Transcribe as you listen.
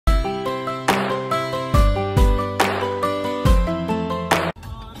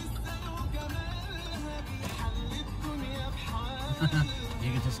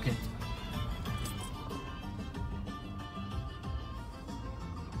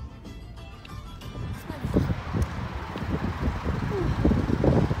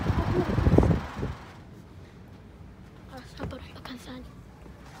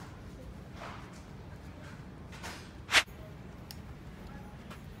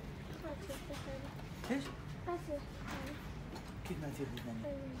ايش؟ ما في. كيف ما في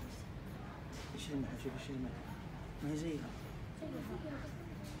ثانية؟ ايش المحل؟ شوف ايش المحل. ما هي زيها.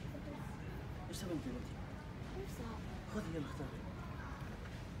 ايش تبغى انت دلوقتي؟ خذي يلا اختار.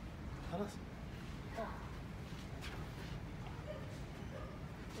 خلاص؟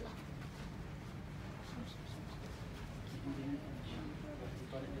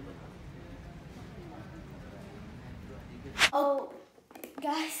 Oh,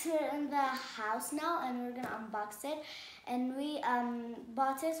 guys, we're in the house now and we're gonna unbox it. And we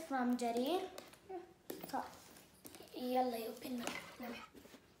bought it from Jarir. So, yalla, open it.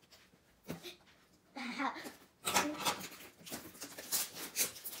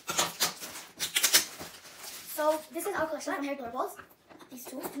 So this is our collection from Hairdorables. These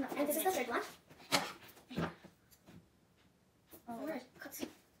two, and this is the third one. Oh, right. Cut.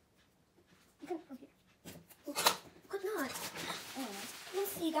 You can from here. Oh, could not.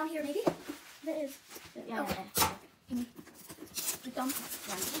 Let's see down here, maybe. There is. Yeah. Okay. Put down.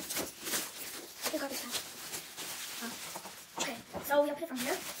 Okay, garbage can. Okay, so we'll put it from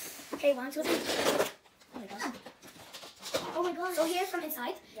here. Okay, 1, 2, 3. Oh my god. Oh my god. So here's from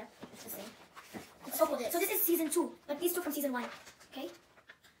inside. Yeah, it's the same. So cool. So this is season 2, but these two from season 1. Okay.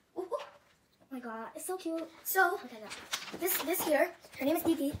 Ooh, ooh. Oh my god, it's so cute. So this here, her name is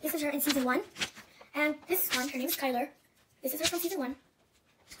Didi. This is her in season 1, and this one, her name is Skylar. This is her from season 1.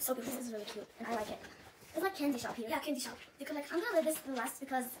 So beautiful. This is really cute, and I like it. It's like candy shop here. Yeah, candy shop. You could like. I'm gonna let this the last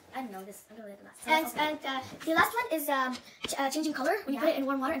because I don't know this. I'm gonna let the last. So and the last one is changing color when you put it in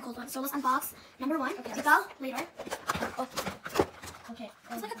warm water and cold water. So let's unbox number 1. Okay. Tikal later. Oh. Okay.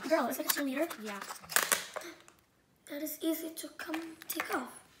 It's like a girl. It's like a cheerleader. Yeah. That is easy to take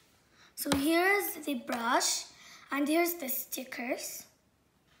off. So here's the brush, and here's the stickers.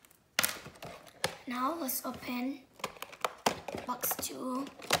 Now let's open box 2. Oh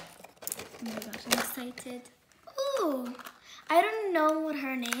my gosh, I'm excited. Ooh, I don't know what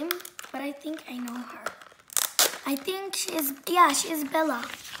her name, but I think I know her. I think she is Bella.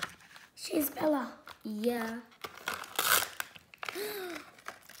 She is Bella. Yeah.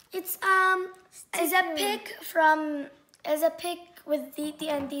 It's a pic with Didi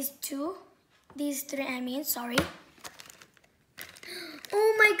and these 3, I mean, sorry. Oh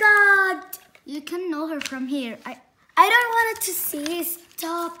my god! You can know her from here. I don't want it to see.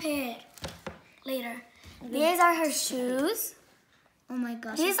 Stop it. Later. These are her shoes. Oh my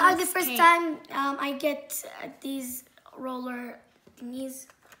gosh. These are the first time I get these roller thingies.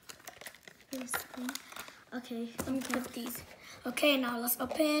 Okay, let me put these. Okay, now let's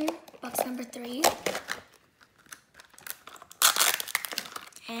open box number 3.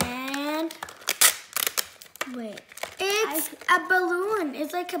 And wait, it's a balloon.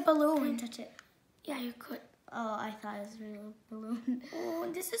 It's like a balloon. Can I touch it? Yeah, you could. Oh, I thought it was a real balloon. Oh,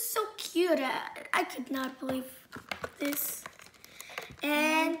 this is so cute. I could not believe this.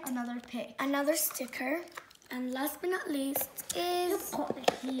 And another pic. Another sticker. And last but not least is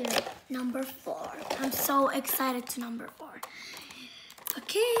here. Number 4. I'm so excited to number 4.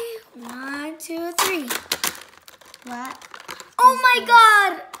 Okay, 1, 2, 3. What? Oh my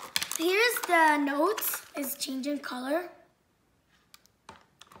god! Here's the notes. It's changing color.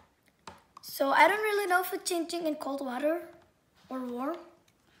 So I don't really know if it's changing in cold water or warm.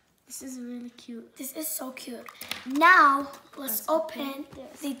 This is really cute. This is so cute. Now let's open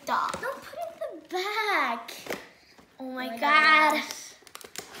the doll. No, put it in the back. Oh my god.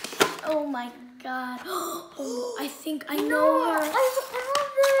 Oh my god. Oh, I think I know her. I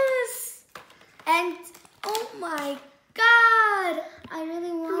love this. And oh my god. I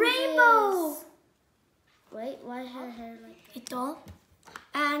really want Rainbow. This. Wait, why her hair like it doll?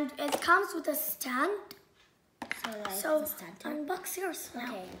 And it comes with a stand. So unbox yours now.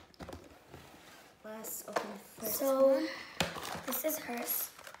 Okay. Let's open the first one. This is hers.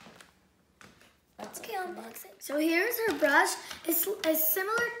 Okay, unbox it. So here's her brush. It's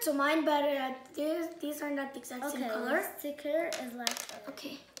similar to mine, but these are not the exact same color. The sticker is like.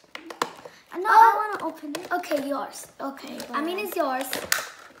 Okay. No, I want to open it. Okay, yours. Okay. I mean, it's yours.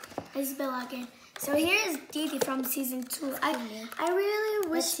 It's Bella again. So here is Didi from season 2. I really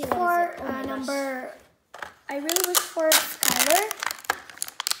wish for number. I really wish for Skylar.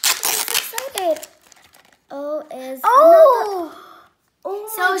 I'm so excited.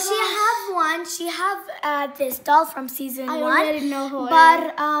 So she have one. She have this doll from season 1. I already know her.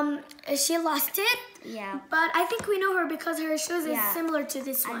 But she lost it. Yeah. But I think we know her because her shoes is similar to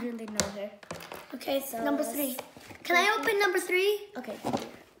this one. I really know her. Okay, so number 3. Can I open number 3? Okay.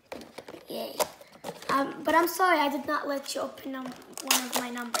 Yay. But I'm sorry, I did not let you open one of my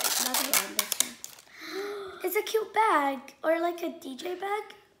numbers. It's a cute bag, or like a DJ bag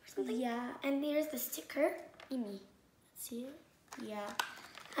or something. Yeah. And here's the sticker. Imi. See? Yeah.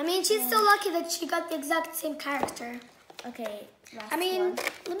 I mean, she's so lucky that she got the exact same character. Okay, last I mean, one.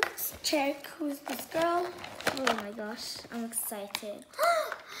 let me check who's this girl. Oh my gosh, I'm excited.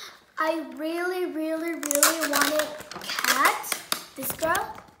 I really, really, really wanted Cat. This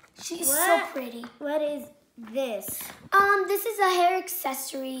girl. She's so pretty. What is this? This is a hair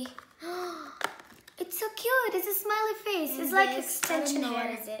accessory. It's so cute. It's a smiley face. It's like extension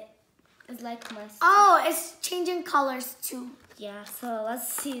hair. What is it? It's like mustard. Oh, it's changing colors too. Yeah, so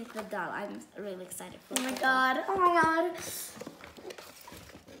let's see the doll. I'm really excited for Oh my the doll. god. Oh my god.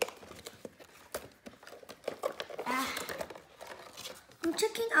 I'm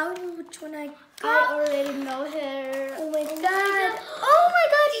checking out which one I got. I already know her. Oh my god. Oh my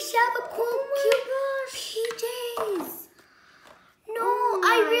god, she have a cool, cute PJs. No,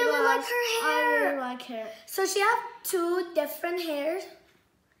 I really like her hair. I really like her. So she have 2 different hairs.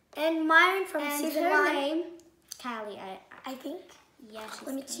 And mine from And season her 1. name, Callie. I think. Yeah, she's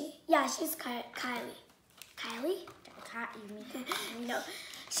Let me see. Yeah, she's Kylie. Kylie? No.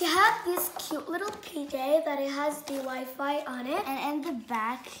 She had this cute little PJ that it has the Wi-Fi on it. And in the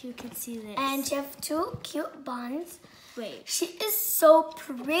back, you can see this. And she have 2 cute buns. wait. She is so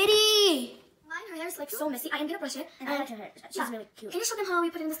pretty. Mine, her hair is like so messy. I am gonna brush it. And I like her hair. She's really cute. Can you show them how we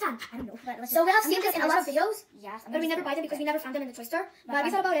put it in the stand? I don't know, but let's So we have I'm seen gonna this in a put lot of videos, Yes. but we never buy them because we never found them in the toy store. But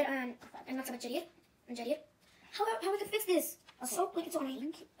we thought about it and not so much idiot. How we could fix this? Okay. So like it's on me.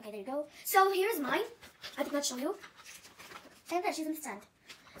 Okay, there you go. So here's mine. I did not show you. And then she's in the stand.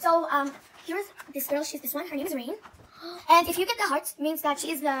 So here's this girl. She's this one. Her name is Rain. And if you get the hearts, means that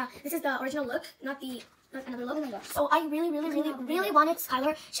she is this is the original look, not another look. Oh my gosh. So I really wanted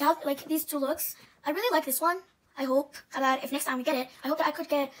Skylar. She had like these 2 looks. I really like this one. I hope that if next time we get it, I hope that I could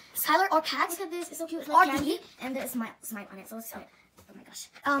get Skylar or Cat. Look at this. It's so cute. It's Or like candy. Dee. And there's smile on it. So let's see it. Oh my gosh.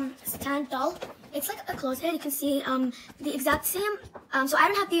 Stand doll. It's like a closet. You can see the exact same. So I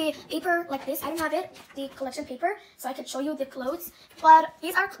don't have the paper like this. I don't have it, the collection paper, so I could show you the clothes. But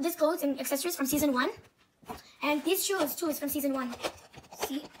these clothes and accessories from season 1, and these shoes too is from season 1.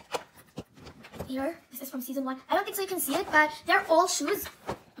 See here, this is from season 1. I don't think so you can see it, but they're all shoes.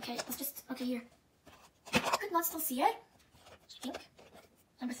 Okay, here. I could not still see it. I think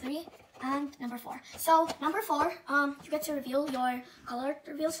number 3. And number 4. So number 4, you get to reveal your color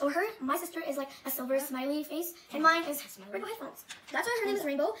reveals for her. My sister is like a silver smiley face, and mine is rainbow headphones. That's why her name is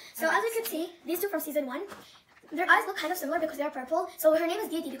Rainbow. So as you can see, these 2 from season 1, their eyes look kind of similar because they're purple. So her name is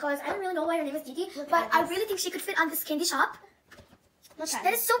Didi because I don't really know why her name is Didi, but I really think she could fit on this candy shop.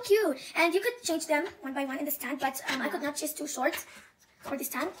 That is so cute, and you could change them one by one in the stand, but I could not choose 2 shorts for this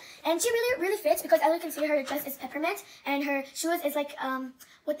stand. And she really fits because as you can see, her dress is peppermint, and her shoes is like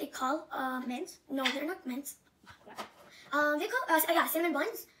what they call Mint? No, they're not mint. They call cinnamon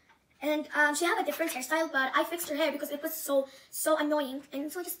buns. And she had a different hairstyle, but I fixed her hair because it was so annoying,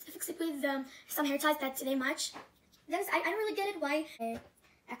 and so I just fixed it with some hair ties that they match. I don't really get it why.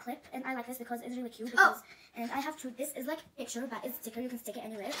 A clip, and I like this because it's really cute. Because, and I have this is like picture, but it's sticker. You can stick it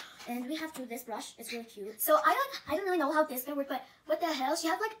anywhere. And we have this brush. It's really cute. So I don't really know how this can work, but what the hell? She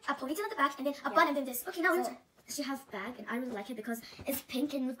had like a ponytail at the back and then a bun and then this. Okay, now so she has bag, and I really like it because it's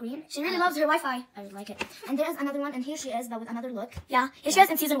pink and with green. She really loves her Wi-Fi. I really like it. And there is another one, and here she is, but with another look. Yeah, here she is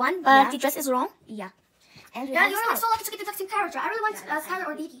in season 1, but the dress is wrong. Yeah. And we Yeah, have you're so lucky to get the exact same character. I really want Skylar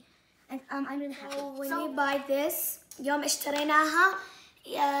or Didi. And I'm really happy. So when you buy this يوم اشتريناها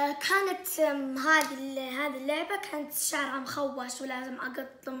كانت هذه اللعبة كانت شعرها مخوش ولازم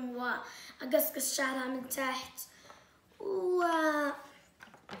أقطم وأقصقص شعرها من تحت و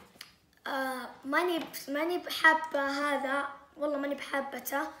ماني بحابة هذا والله ماني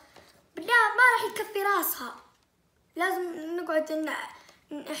بحابته لا ما راح يكفي راسها لازم نقعد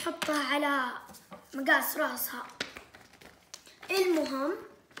نحطها على مقاس راسها المهم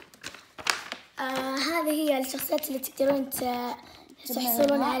هذه هي الشخصيات اللي تقدرون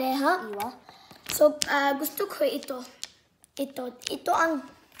تحصلون عليها. ايوه. So gusto ko ito. Ito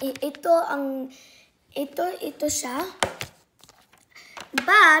siya.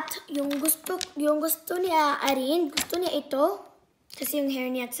 But yung gusto niya Arin, gusto niya ito kasi yung hair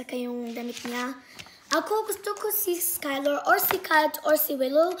niya at saka yung damit niya. Ako gusto ko si Skylar or si Kat or si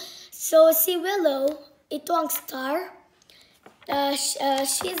Willow. So si Willow, ito ang star.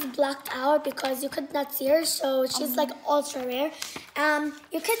 She's blacked out because you could not see her, so she's like ultra rare.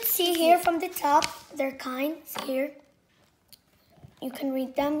 You can see here from the top their kinds here. You can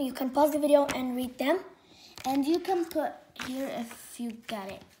read them. You can pause the video and read them. And you can put here if you get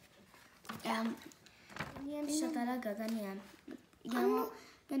it. Ganyan siya talaga, ganyan. Yung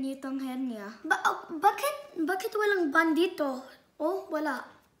ganitong hair niya. Bakit walang band dito? Oh, wala.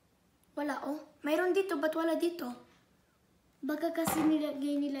 Wala, oh. Mayroon dito, ba't wala dito? Baka kasi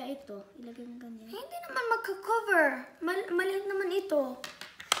nilagay nila ito. Ilagay mo ganyan. Hindi naman magka-cover. Maliit naman ito.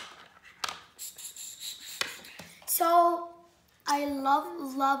 So, I love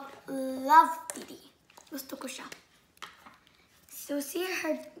Didi. Gusto ko siya. So, see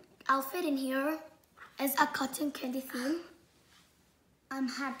her outfit in here is a cotton candy theme. I'm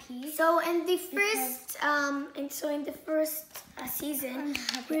happy. So, in the first, season,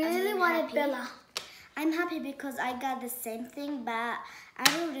 we really wanted Bella. I'm happy because I got the same thing, but I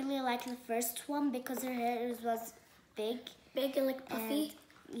don't really like the first one because her hair was big. Big and like puffy.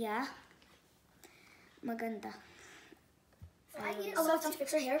 And, yeah. Maganda. So I needed a lot of time to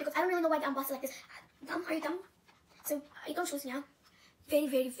fix her hair because I don't really know why the unbox is like this. Dumb, are you dumb? So you don't choose now. Very,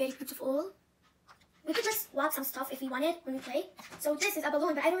 very, very beautiful. We could just swap some stuff if we wanted when we play. So this is a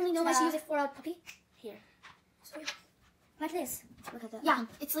balloon, but I don't really know why she used it for a puppy. Here. So Like this. Look at that. yeah,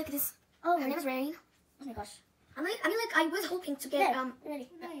 it's like this. Oh, Her name is Rain. Oh my gosh. I mean, like I was hoping to get Ready.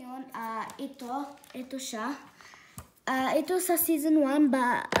 Ngayon, ito siya. Ito sa season 1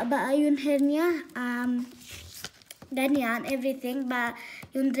 ba yung hair niya ganyan, everything, ba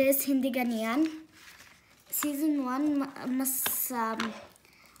yung dress hindi ganyan. Season 1 mas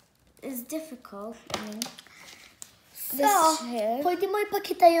is difficult. I mean, So, hair. pwede mo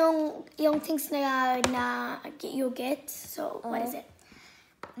ipakita yung things na you get. So, what is it?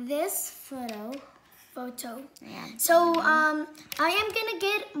 This photo. Yeah. So, I am gonna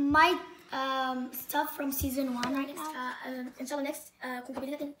get my stuff from season 1 right now. Until next, kung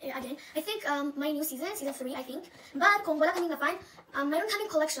kabili natin again. I think my new season 3, I think. But kung wala kaming na-find, mayroon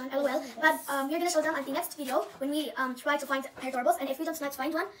kaming collection, LOL. But we're gonna show them at the next video when we try to find Hairdorables. And if we don't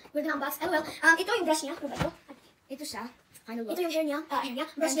find one, we're gonna unbox, LOL. Ito yung brush niya. Ano ba ito? Ito siya. Kind of look. Ito yung hair niya.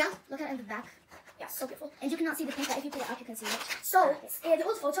 Brush niya. Look at it in the back. Yeah, so beautiful. And you cannot see the pink, but if you pull it up, you can see it. So, the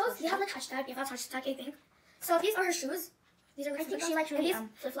old photos, they have like hashtag, I think. So these are her shoes. These are her I think shoes. she likes And really, these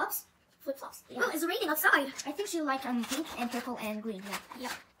flip-flops. Yeah. Oh, it's raining outside. I think she like pink and purple and green. Yeah.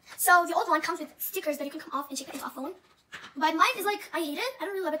 Yeah. So the old one comes with stickers that you can come off and check it into a phone. But mine is like, I hate it. I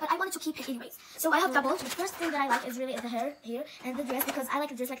don't really love it, but I wanted to keep it anyways. So I have double. The first thing that I like is really the hair here and the dress because I like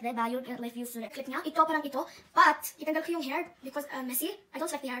a dress like that, but you're like used to it. Clip niya. Ito parang ito. But itanggal ko yung hair because messy. I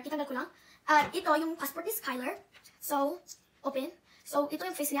don't like the hair. Itanggal ko lang. Ito yung passport ni Skylar. So, open. So ito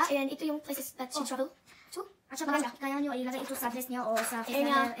yung face niya and ito yung places that she travel to. At saka kaya nyo ilagay ito sa dress niya o sa face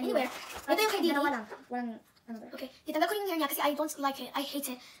Hair niya, niya. anywhere. Ito yung kay Didi. Walang ano ba? Okay, itanggal ko yung hair niya kasi I don't like it. I hate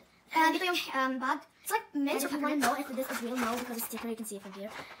it. And ito yung bag. It's like meant And to if you want to know if this is real, no, because the sticker you can see it from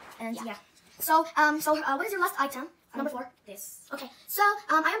here. And yeah. So, what is your last item? Number 4. This. Okay, so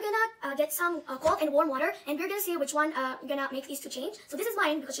I am gonna get some cold and warm water, and we're gonna see which one we're gonna make these two change. So this is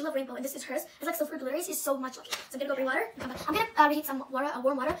mine because she loves rainbow, and this is hers. It's like super glittery. It's so much lucky. So I'm gonna go bring water. I'm gonna reheat some water,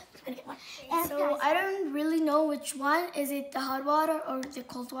 warm water. I'm gonna get one. And So I don't really know which one. Is it the hot water or the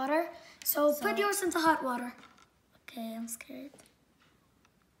cold water? So put yours into hot water. Okay, I'm scared.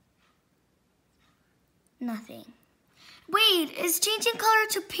 Nothing. Wait, it's changing color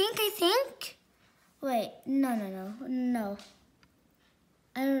to pink, I think. Wait, no.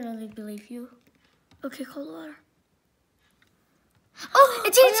 I don't really believe you. Okay, cold water. Oh,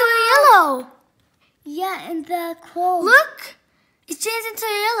 it changed to yellow. Yeah, and the cold. Look, it changed into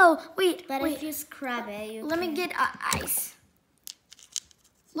yellow. Wait, But wait. if you scrub it, you Let me can- get ice.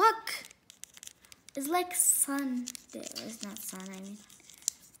 Look, It's like sun. It's not sun, I mean.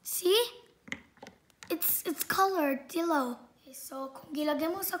 see? It's colored yellow. Okay, so kung gilagay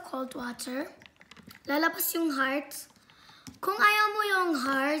mo sa cold water, lalabas yung heart. Kung ayaw mo yung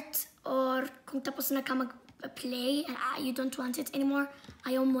heart, or kung tapos na ka mag-play and you don't want it anymore,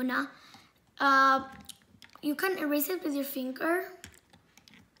 ayaw mo na, you can erase it with your finger.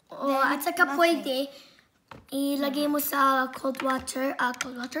 O, Then, at saka nothing. pwede, ilagay mo sa cold water,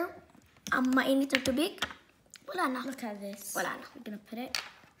 mainit na tubig. Wala na. Look at this. Wala na. We're gonna put it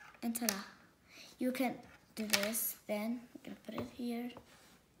and ta-da. You can do this, then we're gonna put it here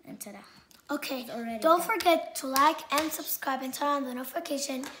and ta-da. Okay, It's already don't done. forget to like and subscribe and turn on the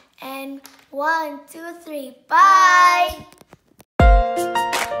notification. And 1, 2, 3, bye!